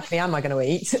 What actually am I going to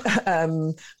eat?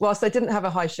 Whilst I didn't have a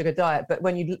high sugar diet, but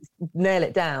when you nail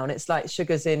it down, it's like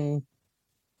sugar's in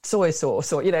soy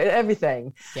sauce or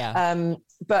everything.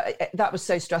 But that was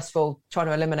so stressful trying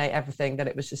to eliminate everything that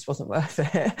it wasn't worth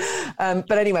it.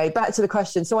 But anyway, back to the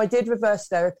question. So I did reverse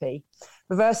therapy.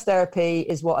 Reverse therapy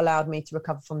is what allowed me to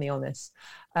recover from the illness,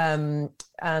 and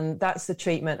that's the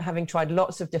treatment, having tried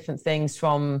lots of different things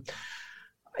from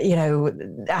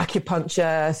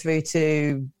acupuncture through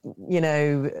to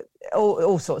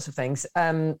all sorts of things.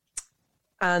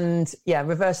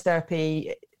 Reverse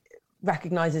therapy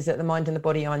recognizes that the mind and the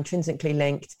body are intrinsically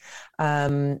linked.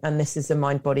 And this is a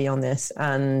mind-body illness.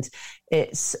 And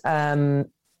it's the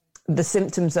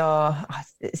symptoms are,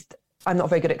 I'm not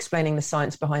very good at explaining the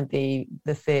science behind the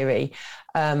theory,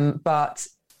 but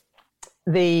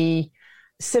the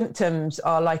symptoms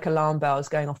are like alarm bells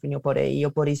going off in your body, your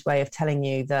body's way of telling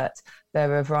you that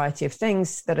there are a variety of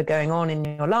things that are going on in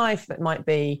your life. It might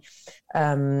be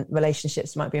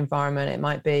relationships, it might be environment, it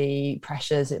might be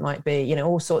pressures, it might be,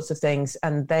 all sorts of things.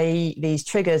 And these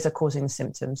triggers are causing the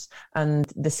symptoms. And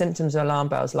the symptoms are alarm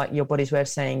bells, like your body's way of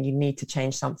saying you need to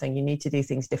change something, you need to do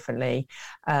things differently.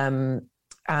 They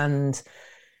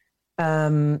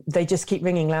just keep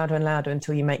ringing louder and louder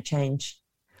until you make change.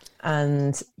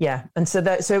 And so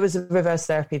it was a reverse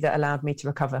therapy that allowed me to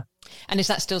recover. And is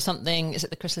that still something, is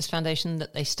it the Chrysalis Foundation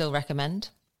that they still recommend?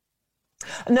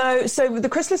 No, so the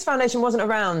Chrysalis Foundation wasn't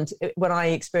around when I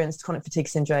experienced chronic fatigue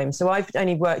syndrome. So I've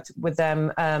only worked with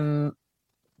them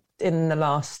in the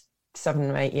last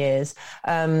 7 or 8 years.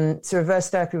 So reverse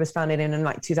therapy was founded in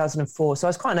like 2004. So I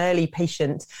was quite an early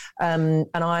patient, and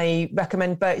I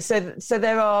recommend both. So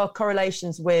there are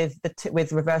correlations with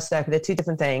reverse therapy. They're 2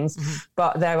 different things,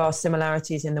 but there are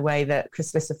similarities in the way that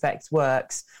Chrysalis Effect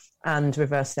works and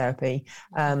reverse therapy.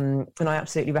 And I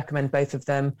absolutely recommend both of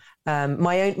them.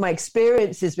 My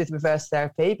experiences with reverse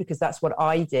therapy, because that's what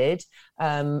I did.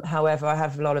 However, I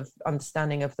have a lot of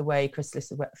understanding of the way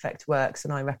Chrysalis Effect works,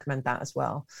 and I recommend that as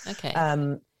well. Okay.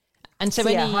 And so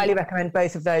I highly recommend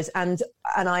both of those. And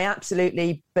I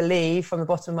absolutely believe from the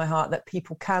bottom of my heart that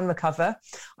people can recover.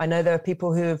 I know there are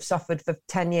people who have suffered for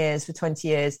 10 years, for 20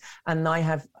 years, and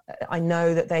I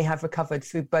know that they have recovered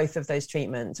through both of those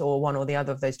treatments, or one or the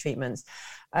other of those treatments.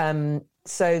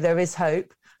 So there is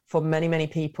hope for many, many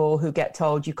people who get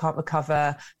told you can't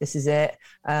recover, this is it.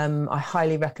 I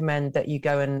highly recommend that you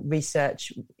go and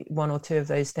research one or two of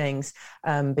those things,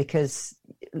 because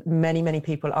many, many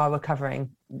people are recovering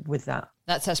with that.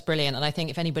 That's brilliant. And I think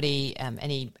if anybody,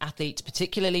 any athletes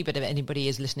particularly, but if anybody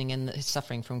is listening and is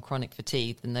suffering from chronic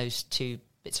fatigue, then those two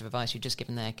bits of advice you've just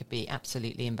given there could be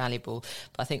absolutely invaluable.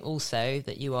 But I think also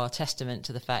that you are testament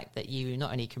to the fact that you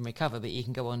not only can recover, but you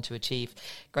can go on to achieve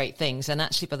great things. And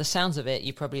actually, by the sounds of it,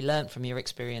 you probably learned from your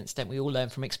experience. Don't we all learn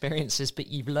from experiences? But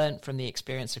you've learned from the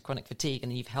experience of chronic fatigue,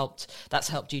 and that's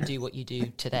helped you do what you do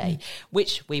today,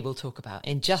 which we will talk about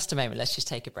in just a moment. Let's just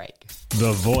take a break.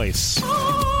 The voice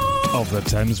of the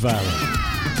Thames Valley.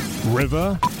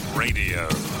 River Radio.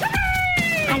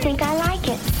 I think I like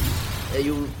it.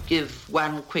 You give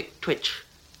one quick twitch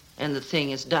and the thing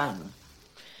is done.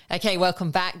 Okay,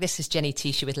 welcome back. This is Jenny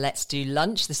Tisha with Let's Do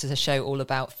Lunch. This is a show all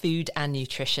about food and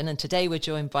nutrition. And today we're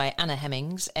joined by Anna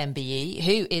Hemmings, MBE,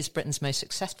 who is Britain's most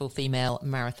successful female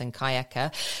marathon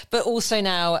kayaker, but also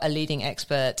now a leading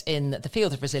expert in the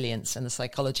field of resilience and the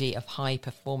psychology of high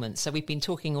performance. So we've been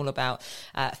talking all about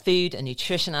food and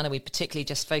nutrition. Anna, we particularly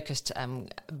just focused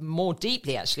more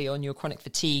deeply actually on your chronic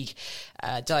fatigue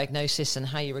diagnosis and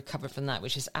how you recover from that,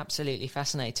 which is absolutely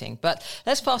fascinating. But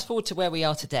let's fast forward to where we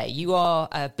are today. You are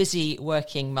a busy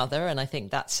working mother, and I think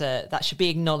that should be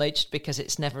acknowledged, because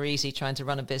it's never easy trying to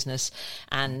run a business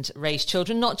and raise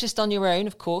children, not just on your own.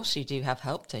 Of course, you do have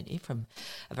help, don't you, from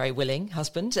a very willing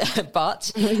husband,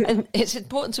 but and it's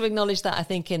important to acknowledge that, I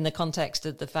think, in the context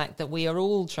of the fact that we are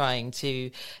all trying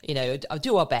to,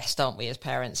 do our best, aren't we, as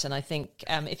parents? And I think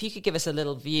if you could give us a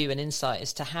little view and insight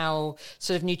as to how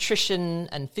sort of nutrition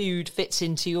and food fits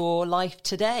into your life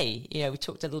today. We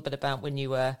talked a little bit about when you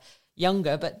were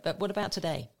younger, but what about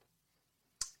today?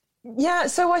 Yeah,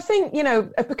 so I think,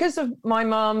 because of my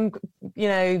mum,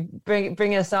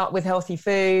 bringing us up with healthy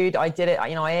food, I did it,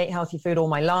 I ate healthy food all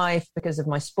my life because of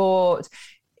my sport.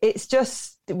 It's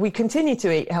just, we continue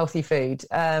to eat healthy food.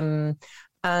 And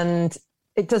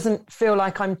it doesn't feel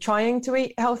like I'm trying to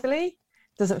eat healthily.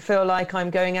 It doesn't feel like I'm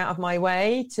going out of my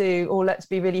way to, let's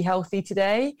be really healthy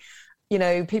today.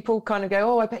 People kind of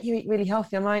go, I bet you eat really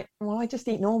healthy. I'm like, well, I just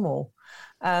eat normal.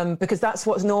 Because that's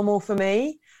what's normal for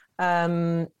me.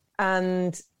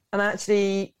 And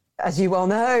actually, as you well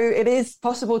know, it is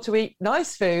possible to eat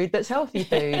nice food that's healthy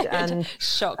food. And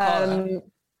shock horror.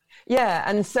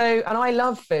 And I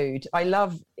love food. I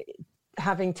love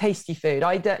having tasty food.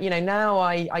 Now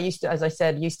I used to, as I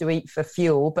said, eat for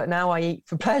fuel, but now I eat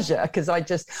for pleasure, because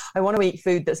I want to eat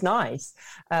food that's nice.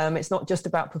 It's not just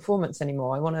about performance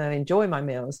anymore. I want to enjoy my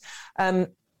meals.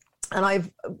 And I've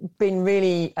been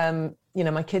really,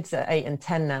 my kids are 8 and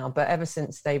 10 now, but ever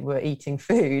since they were eating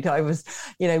food, I was,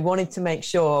 wanted to make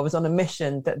sure I was on a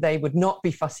mission that they would not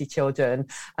be fussy children,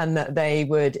 and that they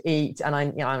would eat. And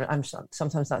I'm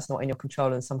sometimes that's not in your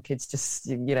control, and some kids just,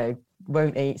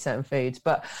 won't eat certain foods.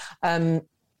 But, and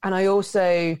I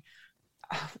also,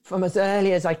 from as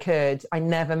early as I could, I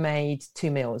never made 2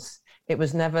 meals. It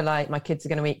was never like my kids are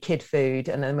going to eat kid food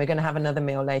and then we're going to have another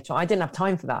meal later. I didn't have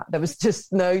time for that. There was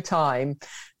just no time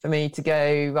for me to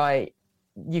go, right,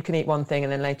 you can eat one thing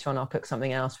and then later on I'll cook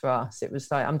something else for us. It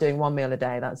was like, I'm doing 1 meal a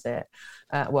day. That's it.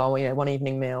 One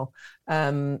evening meal.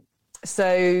 I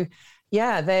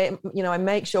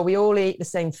make sure we all eat the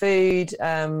same food.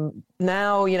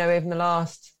 Now, even the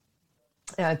last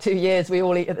 2 years, we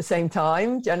all eat at the same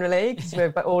time generally, because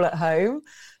we're all at home.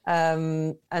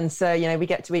 And so, we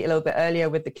get to eat a little bit earlier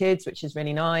with the kids, which is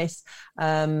really nice.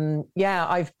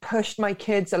 I've pushed my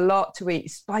kids a lot to eat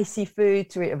spicy food,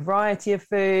 to eat a variety of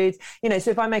foods.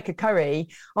 So if I make a curry,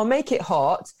 I'll make it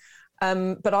hot,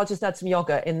 but I'll just add some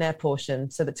yogurt in their portion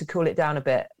so that to cool it down a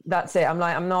bit. That's it.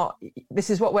 This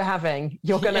is what we're having.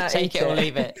 You're going to take it or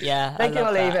leave it. Yeah. Take it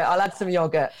or leave it. I'll add some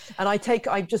yogurt. And I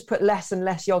just put less and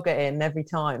less yogurt in every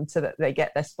time so that they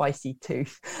get their spicy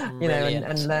tooth,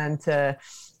 and learn to.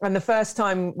 And the first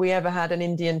time we ever had an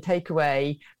Indian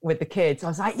takeaway with the kids, I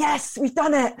was like, yes, we've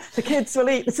done it. The kids will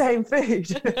eat the same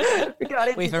food.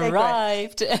 We've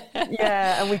arrived.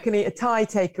 And we can eat a Thai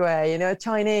takeaway, a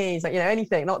Chinese,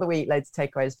 anything, not that we eat loads of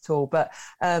takeaways at all, but,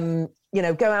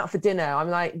 go out for dinner.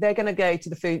 I'm like, they're going to go to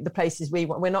the places we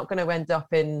want. We're not going to end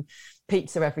up in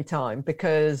pizza every time,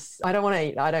 because I don't want to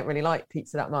eat that. I don't really like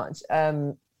pizza that much.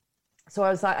 So I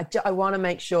was like, I want to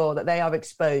make sure that they are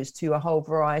exposed to a whole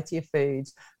variety of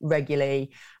foods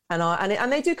regularly.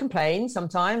 And they do complain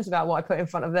sometimes about what I put in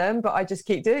front of them, but I just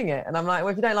keep doing it. And I'm like,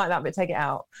 well, if you don't like that, but take it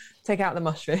out. Take out the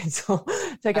mushrooms or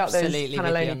take out those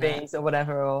cannelloni beans or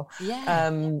whatever. Or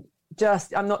I'm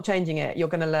not changing it. You're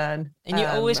going to learn. And you're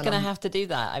always going to have to do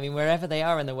that. I mean, wherever they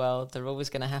are in the world, they're always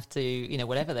going to have to, you know,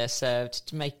 whatever they're served,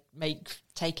 to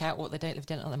take out what they don't. If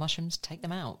they don't like the mushrooms, take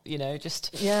them out, you know,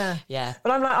 just. Yeah.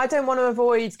 But I'm like, I don't want to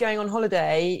avoid going on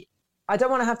holiday. I don't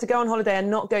want to have to go on holiday and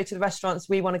not go to the restaurants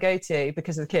we want to go to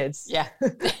because of the kids. Yeah.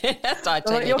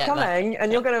 Totally you're coming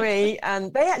and you're going to eat.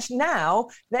 And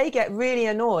they get really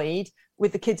annoyed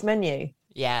with the kids' menu.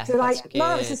 Yeah. So like,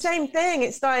 Mum, it's the same thing.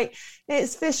 It's like,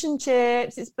 it's fish and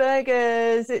chips, it's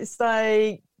burgers, it's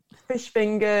like fish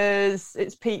fingers,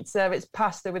 it's pizza, it's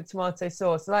pasta with tomato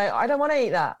sauce. Like, I don't want to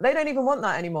eat that. They don't even want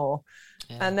that anymore.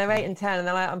 Yeah. And they're 8 and 10 and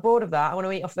they're like, I'm bored of that. I want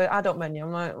to eat off the adult menu.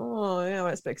 I'm like, oh, yeah,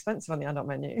 well, it's a bit expensive on the adult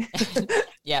menu.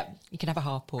 Yeah, you can have a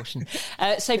half portion.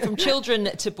 So from children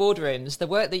to boardrooms, the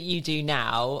work that you do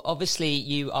now, obviously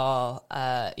you are,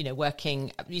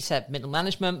 working, you said middle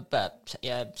management, but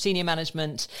senior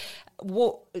management.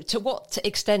 To what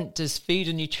extent does food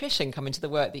and nutrition come into the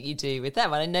work that you do with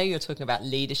them? And I know you're talking about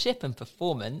leadership and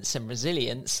performance and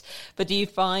resilience, but do you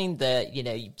find that, you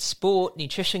know, sport,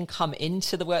 nutrition come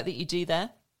into the work that you do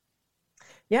there?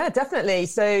 Yeah, definitely.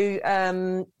 So,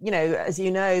 as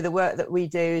you know, the work that we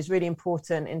do is really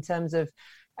important in terms of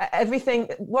everything.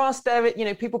 Whilst there, you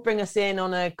know, people bring us in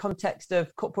on a context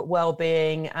of corporate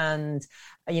well-being and,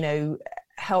 you know,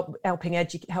 helping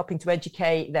to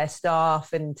educate their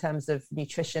staff in terms of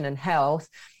nutrition and health.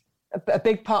 A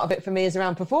big part of it for me is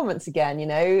around performance again. You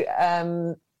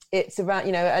know, it's around,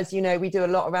 you know, as you know, we do a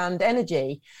lot around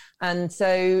energy, and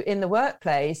so in the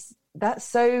workplace, that's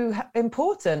so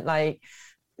important. Like,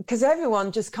 because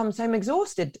everyone just comes home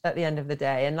exhausted at the end of the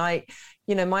day, and like,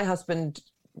 you know, my husband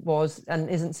was and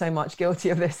isn't so much guilty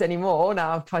of this anymore.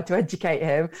 Now I've tried to educate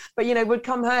him, but you know, would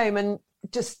come home and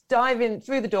just dive in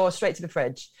through the door straight to the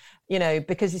fridge, you know,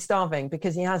 because he's starving,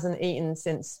 because he hasn't eaten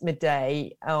since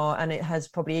midday, and it has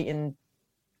probably eaten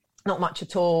not much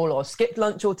at all, or skipped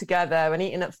lunch altogether and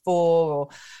eaten at 4, or,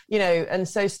 you know, and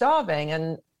so starving.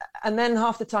 And then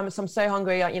half the time I'm so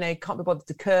hungry, you know, can't be bothered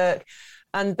to cook.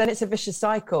 And then it's a vicious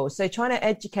cycle. So trying to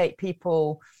educate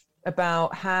people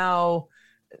about how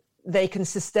they can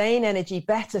sustain energy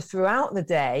better throughout the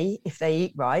day if they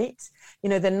eat right. You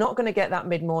know, they're not going to get that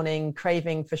mid-morning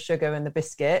craving for sugar and the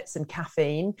biscuits and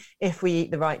caffeine if we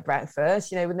eat the right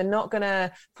breakfast. You know, they're not going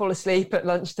to fall asleep at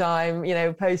lunchtime, you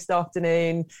know,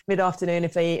 post-afternoon, mid-afternoon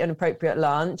if they eat an appropriate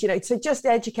lunch. You know, so just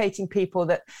educating people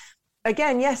that,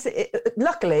 again, yes,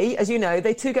 luckily, as you know,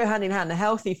 they too go hand in hand. The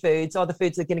healthy foods are the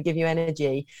foods that are going to give you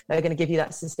energy. They're going to give you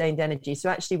that sustained energy. So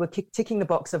actually we're ticking the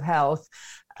box of health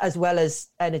as well as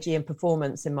energy and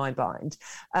performance in my mind.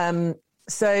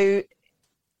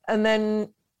 And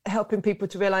then helping people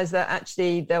to realize that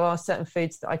actually there are certain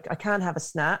foods that I can have a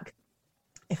snack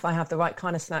if I have the right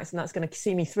kind of snacks, and that's going to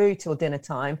see me through till dinner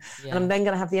time. Yeah. And I'm then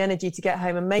going to have the energy to get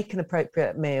home and make an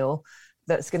appropriate meal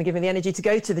that's going to give me the energy to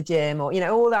go to the gym, or, you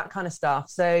know, all that kind of stuff.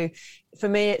 So for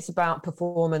me, it's about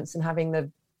performance and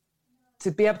having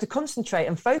to be able to concentrate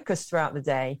and focus throughout the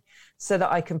day so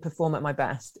that I can perform at my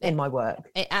best in my work.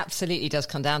 It absolutely does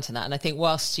come down to that. And I think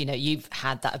whilst, you know, you've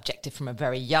had that objective from a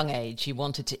very young age, you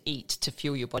wanted to eat to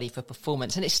fuel your body for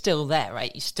performance, and it's still there,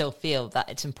 right? You still feel that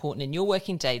it's important in your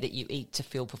working day that you eat to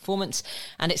fuel performance.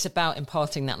 And it's about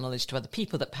imparting that knowledge to other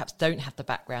people that perhaps don't have the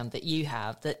background that you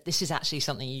have, that this is actually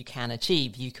something you can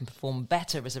achieve. You can perform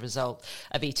better as a result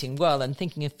of eating well, and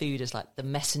thinking of food as like the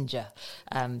messenger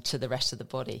to the rest of the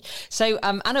body. So,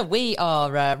 Anna, we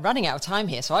are running out of time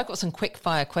here. So I've got some quick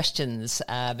fire questions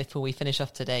before we finish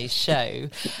off today's show.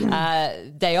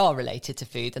 They are related to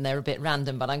food and they're a bit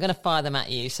random, but I'm going to fire them at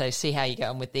you. So see how you get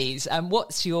on with these.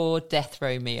 What's your death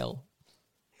row meal?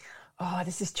 Oh,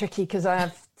 this is tricky because I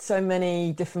have so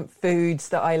many different foods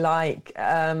that I like.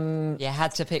 You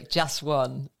had to pick just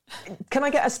one. Can I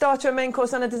get a starter, a main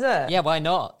course and a dessert? Yeah, why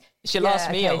not? It's your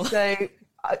last meal. So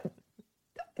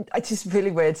it's just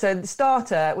really weird. So the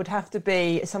starter would have to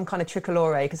be some kind of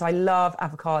tricolore, because I love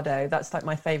avocado. That's like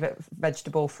my favourite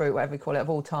vegetable, fruit, whatever we call it, of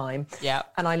all time. Yeah.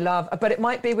 And I love, but it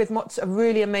might be with a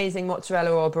really amazing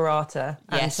mozzarella or burrata,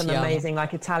 and some amazing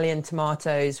like Italian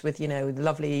tomatoes with, you know,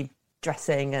 lovely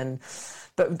dressing,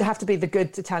 but they have to be the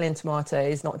good Italian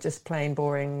tomatoes, not just plain,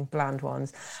 boring, bland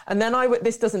ones. And then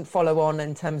this doesn't follow on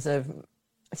in terms of,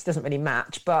 it doesn't really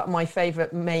match, but my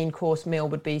favourite main course meal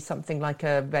would be something like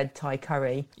a red Thai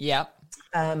curry. Yeah.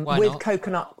 With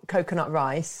coconut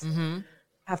rice. Mm-hmm.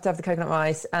 Have to have the coconut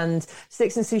rice. And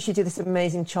Sticks and Sushi do this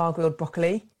amazing char grilled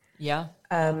broccoli. Yeah.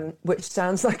 Which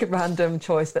sounds like a random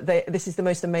choice, but this is the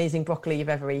most amazing broccoli you've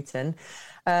ever eaten.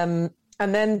 And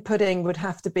then pudding would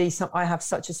have to be I have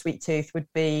such a sweet tooth, would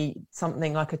be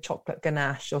something like a chocolate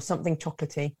ganache or something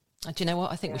chocolatey. Do you know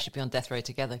what? I think we should be on death row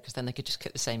together, because then they could just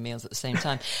cook the same meals at the same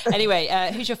time. Anyway,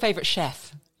 who's your favourite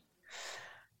chef?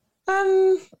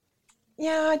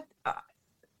 Yeah,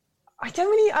 I don't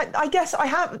really, I guess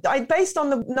based on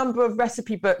the number of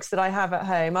recipe books that I have at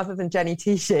home, other than Jenny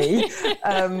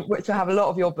Tichy, which I have a lot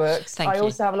of your books. Thank you.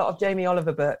 Also have a lot of Jamie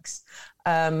Oliver books.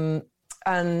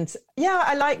 And yeah,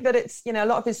 I like that it's, a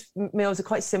lot of his meals are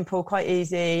quite simple, quite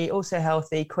easy, also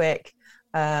healthy, quick.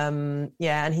 And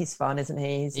he's fun, isn't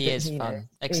he? He is fun,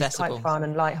 accessible. He's quite fun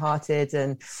and lighthearted,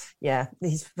 and yeah,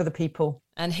 he's for the people.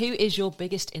 And who is your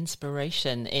biggest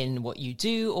inspiration in what you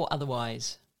do or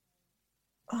otherwise?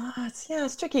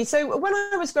 It's tricky. So when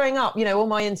I was growing up, all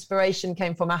my inspiration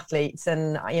came from athletes,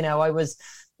 and I was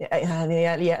in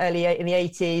the early in the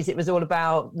 80s. It was all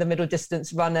about the middle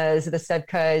distance runners, the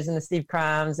Sebkos and the Steve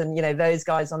Crams, and those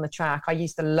guys on the track. I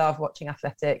used to love watching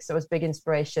athletics. So it was big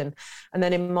inspiration. And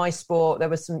then in my sport, there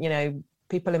was some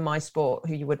people in my sport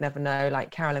who you would never know,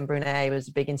 like Caroline Brunet was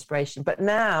a big inspiration. But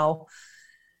now,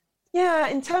 yeah,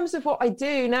 in terms of what I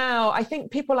do now, I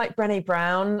think people like Brené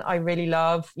Brown, I really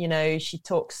love. She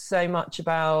talks so much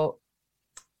about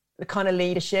the kind of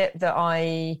leadership that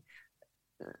I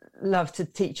love to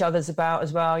teach others about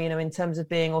as well, in terms of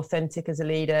being authentic as a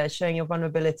leader, showing your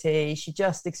vulnerability. She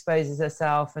just exposes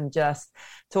herself and just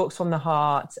talks from the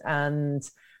heart, and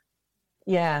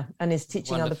is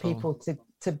teaching Wonderful. other people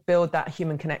to build that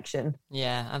human connection.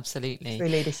 Yeah, absolutely. Through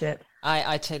leadership.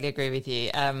 I totally agree with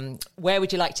you. Where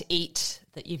would you like to eat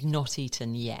that you've not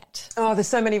eaten yet? Oh, there's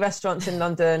so many restaurants in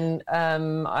London.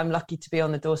 I'm lucky to be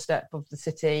on the doorstep of the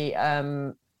city,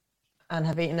 and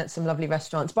have eaten at some lovely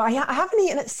restaurants. But I haven't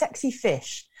eaten at Sexy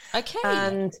Fish. Okay.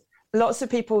 And lots of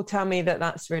people tell me that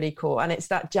that's really cool. And it's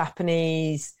that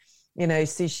Japanese,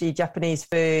 sushi, Japanese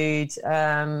food.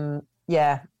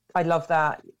 I love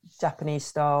that Japanese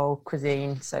style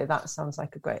cuisine. So that sounds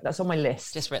like that's on my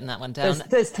list. Just written that one down.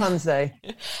 There's tons though.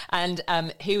 And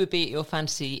who would be at your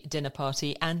fantasy dinner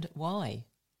party and why?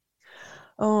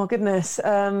 Oh, goodness.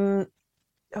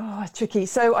 Tricky.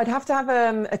 So I'd have to have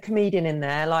a comedian in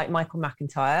there, like Michael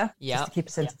McIntyre, just to keep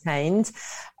us entertained.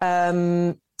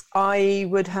 I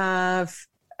would have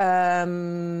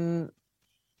someone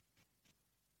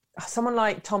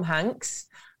like Tom Hanks.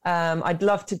 I'd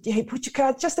love to.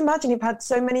 Just imagine he'd had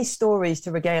so many stories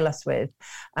to regale us with,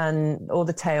 and all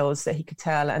the tales that he could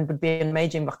tell, and would be an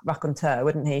amazing raconteur,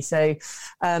 wouldn't he? So,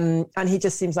 and he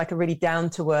just seems like a really down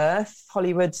to earth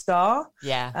Hollywood star,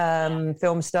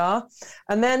 film star.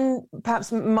 And then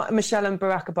perhaps Michelle and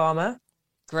Barack Obama.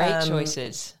 Great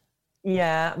choices.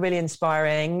 Yeah, really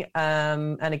inspiring.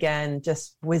 And again,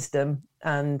 just wisdom.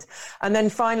 And then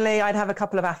finally, I'd have a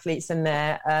couple of athletes in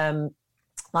there.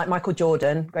 Like Michael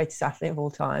Jordan, greatest athlete of all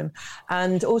time.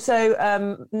 And also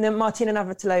Martina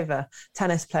Navratilova,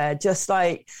 tennis player, just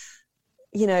like,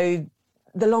 the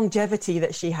longevity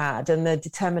that she had and the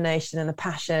determination and the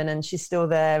passion, and she's still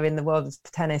there in the world of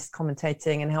tennis,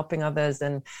 commentating and helping others.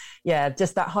 And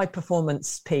just that high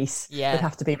performance piece would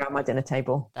have to be around my dinner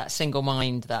table. That single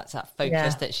mind, that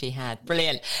focus that she had.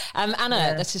 Brilliant.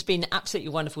 Anna, this has been absolutely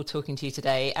wonderful talking to you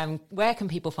today. Where can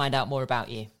people find out more about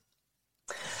you?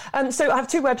 So I have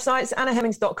two websites,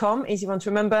 annahemmings.com, easy one to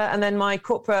remember. And then my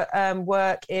corporate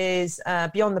work is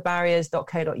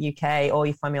beyondthebarriers.co.uk, or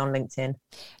you find me on LinkedIn.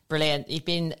 Brilliant. You've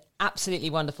been absolutely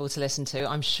wonderful to listen to.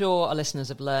 I'm sure our listeners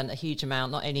have learned a huge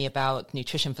amount, not only about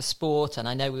nutrition for sport, and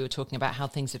I know we were talking about how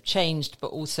things have changed, but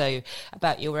also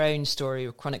about your own story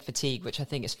of chronic fatigue, which I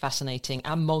think is fascinating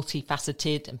and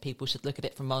multifaceted, and people should look at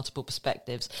it from multiple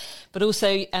perspectives, but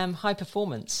also high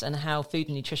performance and how food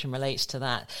and nutrition relates to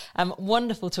that.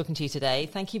 Wonderful talking to you today.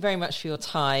 Thank you very much for your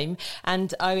time.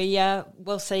 And I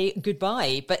will say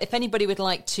goodbye. But if anybody would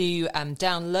like to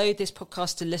download this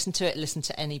podcast to listen to it, listen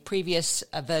to any previous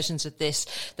versions of this,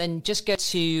 then just go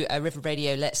to River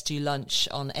Radio Let's Do Lunch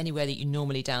on anywhere that you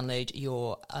normally download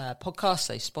your podcast,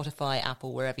 so Spotify,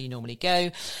 Apple, wherever you normally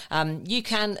go. You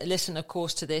can listen, of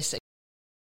course, to this